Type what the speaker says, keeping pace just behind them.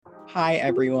Hi,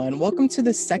 everyone. Welcome to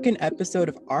the second episode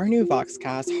of our new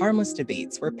Voxcast, Harmless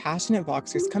Debates, where passionate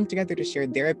Voxers come together to share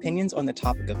their opinions on the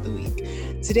topic of the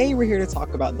week. Today, we're here to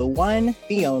talk about the one,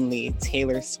 the only,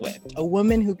 Taylor Swift, a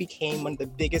woman who became one of the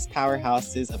biggest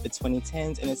powerhouses of the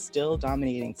 2010s and is still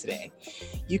dominating today.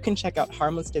 You can check out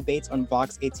Harmless Debates on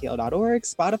voxatl.org,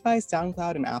 Spotify,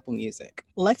 SoundCloud, and Apple Music.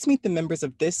 Let's meet the members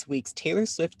of this week's Taylor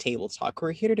Swift Table Talk, who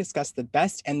are here to discuss the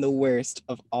best and the worst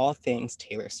of all things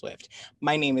Taylor Swift.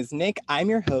 My name is Nick. I'm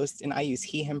your host, and I use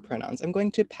he, him pronouns. I'm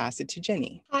going to pass it to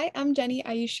Jenny. Hi, I'm Jenny.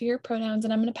 I use she, her pronouns,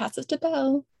 and I'm going to pass it to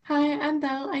Belle. Hi, I'm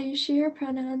Belle. I use she, her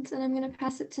pronouns, and I'm going to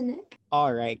pass it to Nick.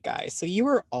 All right, guys. So you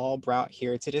were all brought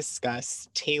here to discuss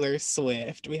Taylor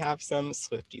Swift. We have some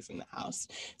Swifties in the house.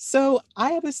 So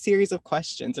I have a series of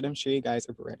questions that I'm sure you guys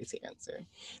are ready to answer.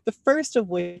 The first of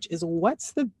which is,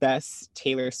 what's the best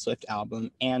Taylor Swift album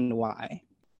and why?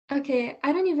 Okay,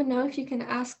 I don't even know if you can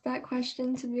ask that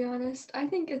question, to be honest. I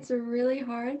think it's really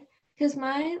hard because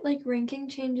my ranking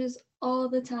changes all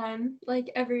the time,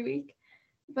 every week.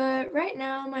 But right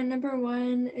now, my number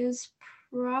one is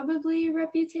probably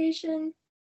Reputation.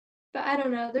 But I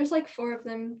don't know, there's 4 of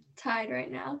them tied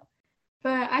right now.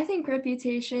 But I think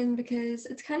Reputation because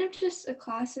it's kind of just a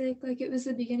classic, it was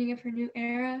the beginning of her new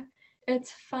era.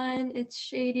 It's fun, it's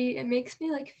shady, it makes me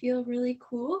feel really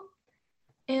cool.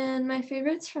 And my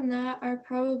favorites from that are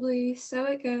probably So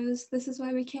It Goes, This Is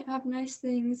Why We Can't Have Nice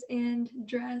Things, and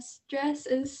Dress. Dress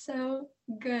is so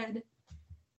good.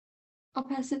 I'll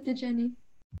pass it to Jenny.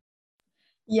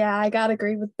 Yeah, I gotta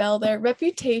agree with Belle there.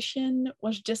 Reputation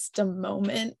was just a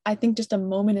moment. I think just a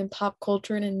moment in pop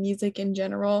culture and in music in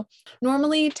general.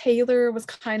 Normally, Taylor was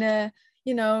kind of,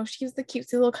 she was the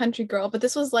cutesy little country girl, but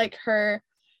this was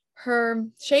her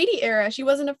shady era. She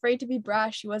wasn't afraid to be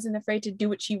brash. She wasn't afraid to do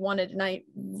what she wanted. And I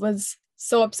was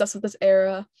so obsessed with this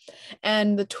era.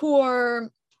 And the tour,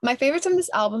 my favorites from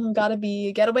this album have got to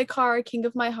be Getaway Car, King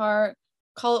of My Heart,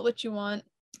 Call It What You Want.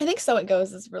 I think So It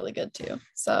Goes is really good too.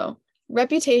 So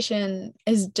Reputation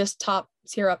is just top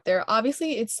tier up there.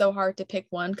 Obviously, it's so hard to pick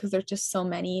one because there's just so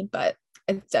many, but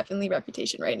it's definitely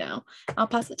Reputation right now. I'll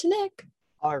pass it to Nick.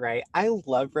 All right. I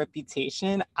love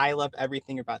Reputation. I love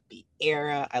everything about the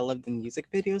era. I love the music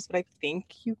videos, but I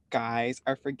think you guys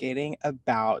are forgetting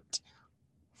about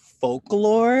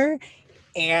Folklore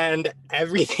and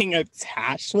everything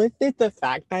attached with it. The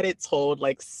fact that it told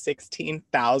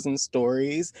 16,000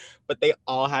 stories, but they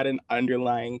all had an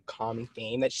underlying common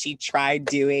theme that she tried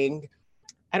doing.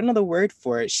 I don't know the word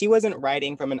for it. She wasn't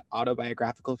writing from an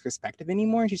autobiographical perspective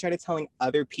anymore. She started telling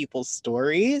other people's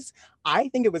stories. I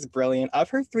think it was brilliant. Of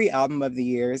her 3 album of the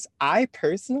years, I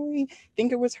personally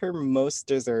think it was her most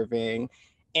deserving.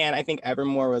 And I think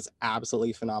Evermore was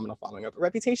absolutely phenomenal following up.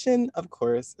 Reputation, of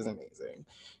course, is amazing.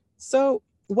 So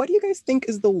what do you guys think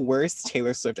is the worst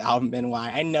Taylor Swift album and why?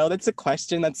 I know that's a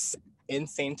question that's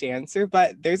insane to answer,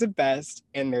 but there's a best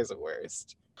and there's a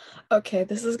worst. Okay,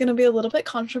 this is going to be a little bit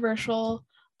controversial.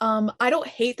 I don't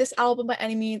hate this album by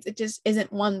any means. It just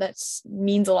isn't one that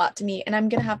means a lot to me. And I'm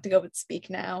going to have to go with Speak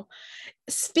Now.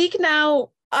 Speak Now,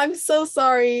 I'm so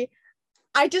sorry.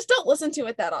 I just don't listen to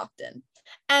it that often.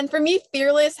 And for me,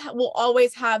 Fearless will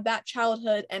always have that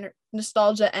childhood and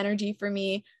nostalgia energy for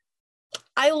me.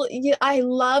 I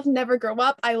love Never Grow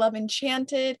Up. I love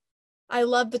Enchanted. I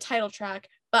love the title track,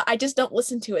 but I just don't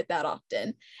listen to it that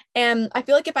often. And I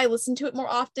feel like if I listened to it more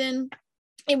often,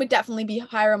 it would definitely be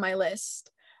higher on my list.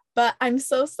 But I'm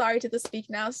so sorry to the Speak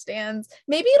Now stans.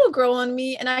 Maybe it'll grow on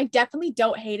me, and I definitely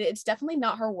don't hate it. It's definitely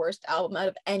not her worst album out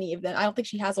of any of them. I don't think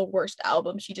she has a worst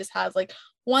album. She just has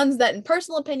ones that, in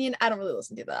personal opinion, I don't really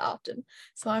listen to that often.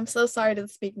 So I'm so sorry to the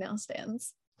Speak Now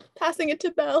stans. Passing it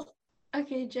to Belle.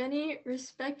 Okay, Jenny,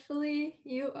 respectfully,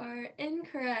 you are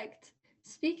incorrect.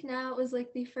 Speak Now was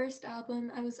the first album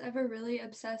I was ever really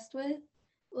obsessed with.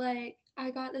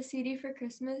 I got the CD for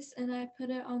Christmas and I put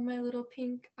it on my little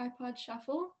pink iPod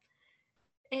Shuffle.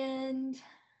 And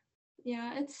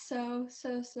yeah, it's so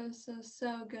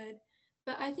good.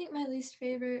 But I think my least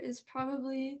favorite is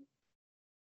probably,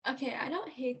 okay, I don't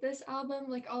hate this album,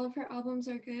 all of her albums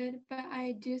are good, but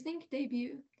I do think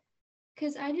Debut.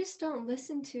 Because I just don't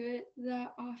listen to it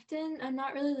that often. I'm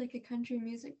not really a country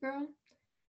music girl.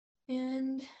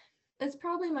 And it's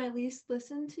probably my least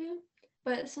listened to.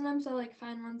 But sometimes I'll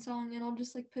find one song and I'll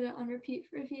just put it on repeat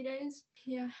for a few days.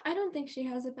 Yeah, I don't think she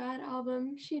has a bad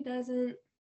album. She doesn't.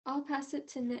 I'll pass it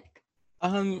to Nick.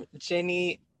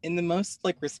 Jenny, in the most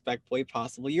respectful way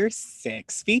possible, you're sick.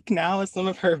 Speak Now is some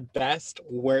of her best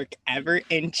work ever.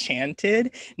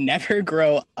 Enchanted, Never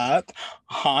Grow Up,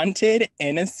 Haunted,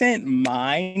 Innocent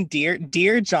Mind,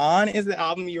 Dear John is the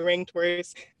album you ranked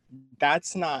worst.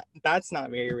 That's not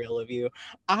very real of you.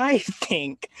 I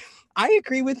think I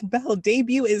agree with Belle.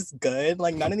 Debut is good.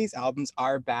 Like none of these albums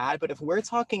are bad, but if we're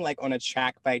talking like on a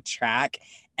track by track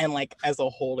and like as a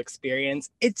whole experience,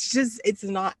 it's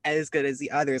not as good as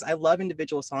the others. I love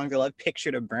individual songs. I love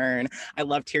Picture to Burn. I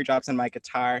love Teardrops on My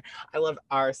Guitar. I love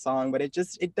Our Song, but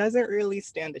it doesn't really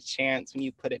stand a chance when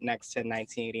you put it next to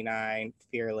 1989,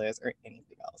 Fearless, or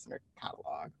anything else in their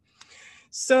catalog.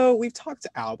 So we've talked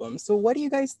albums. So what do you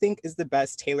guys think is the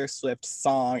best Taylor Swift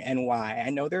song and why? I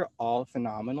know they're all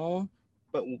phenomenal,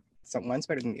 but one's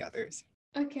better than the others.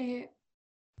 Okay,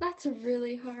 that's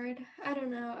really hard. I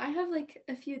don't know. I have like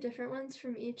a few different ones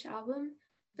from each album,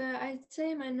 but I'd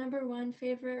say my number one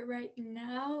favorite right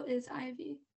now is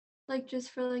Ivy. Like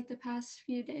just for like the past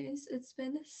few days, it's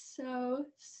been so,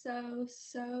 so,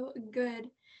 so good.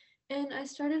 And I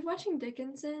started watching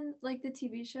Dickinson, like the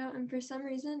TV show, and for some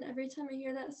reason, every time I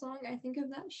hear that song, I think of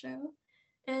that show.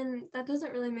 And that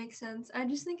doesn't really make sense. I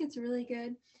just think it's really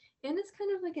good. And it's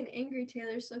kind of like an angry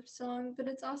Taylor Swift song, but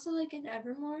it's also like an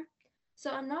Evermore.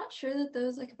 So I'm not sure that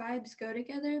those like vibes go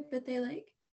together, but they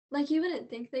like you wouldn't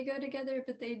think they go together,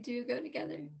 but they do go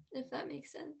together, if that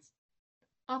makes sense.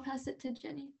 I'll pass it to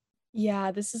Jenny.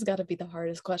 Yeah, this has got to be the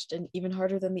hardest question, even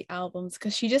harder than the albums,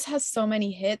 because she just has so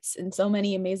many hits and so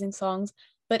many amazing songs.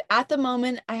 But at the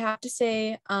moment, I have to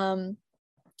say, the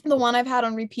one I've had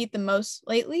on repeat the most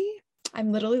lately,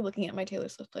 I'm literally looking at my Taylor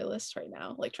Swift playlist right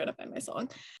now, like trying to find my song.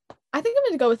 I think I'm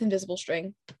going to go with Invisible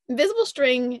String. Invisible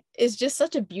String is just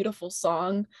such a beautiful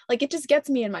song. Like it just gets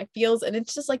me in my feels, and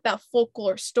it's just like that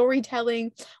folklore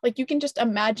storytelling. Like you can just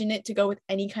imagine it to go with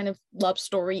any kind of love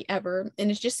story ever. And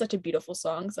it's just such a beautiful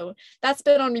song. So that's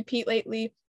been on repeat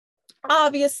lately.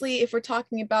 Obviously, if we're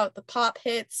talking about the pop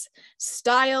hits,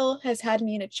 Style has had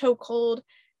me in a chokehold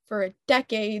for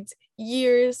decades,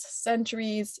 years,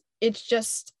 centuries. It's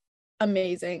just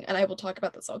amazing, and I will talk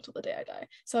about the song till the day I die.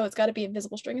 So it's got to be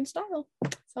Invisible String and Style.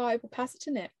 So I will pass it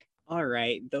to Nick. All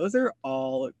right, those are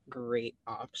all great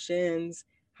options.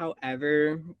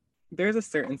 However, there's a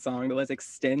certain song that was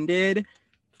extended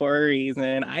for a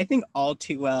reason. I think All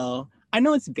Too Well. I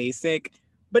know it's basic,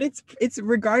 but it's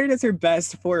regarded as her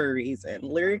best for a reason.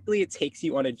 Lyrically, it takes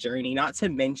you on a journey, not to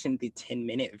mention the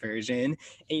 10-minute version,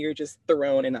 and you're just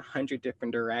thrown in 100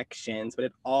 different directions, but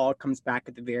it all comes back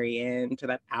at the very end to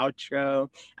that outro.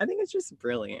 I think it's just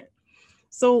brilliant.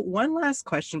 So one last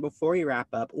question before we wrap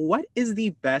up. What is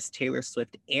the best Taylor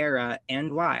Swift era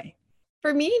and why?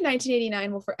 For me,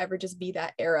 1989 will forever just be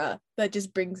that era that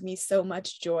just brings me so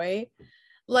much joy.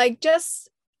 Like just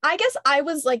I guess I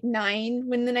was like 9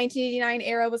 when the 1989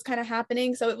 era was kind of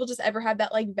happening, so it will just ever have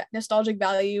that like nostalgic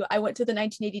value. I went to the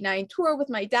 1989 tour with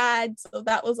my dad, so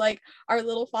that was like our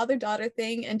little father-daughter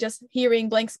thing, and just hearing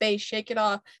Blank Space, Shake It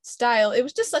Off, Style, it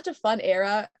was just such a fun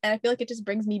era, and I feel like it just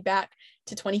brings me back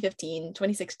to 2015,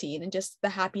 2016, and just the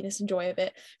happiness and joy of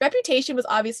it. Reputation was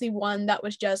obviously one that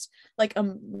was just like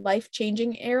a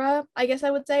life-changing era, I guess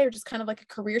I would say, or just kind of like a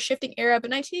career-shifting era,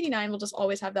 but 1989 will just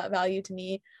always have that value to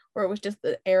me, where it was just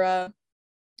the era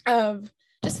of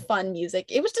just fun music.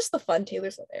 It was just the fun Taylor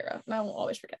Swift era, and I won't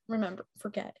always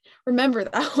remember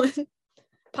that one.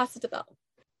 Pass it to Belle.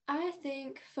 I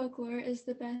think Folklore is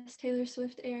the best Taylor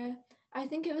Swift era. I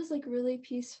think it was like really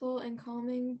peaceful and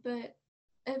calming, but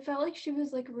it felt like she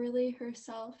was like really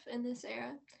herself in this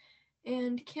era.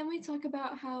 And can we talk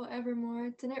about how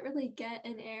Evermore didn't really get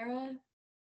an era?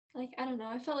 Like, I don't know,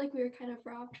 I felt like we were kind of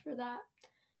robbed for that.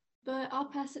 But I'll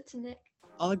pass it to Nick.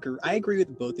 I agree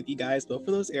with both of you guys. Both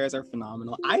of those eras are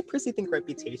phenomenal. I personally think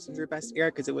Reputation's her best era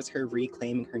because it was her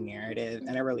reclaiming her narrative,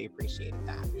 and I really appreciated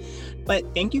that.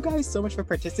 But thank you guys so much for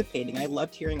participating. I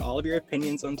loved hearing all of your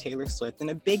opinions on Taylor Swift, and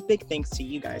a big thanks to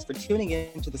you guys for tuning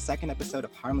in to the second episode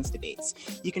of Harmless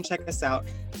Debates. You can check us out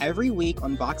every week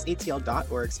on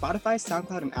voxatl.org, Spotify,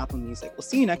 SoundCloud, and Apple Music. We'll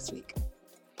see you next week.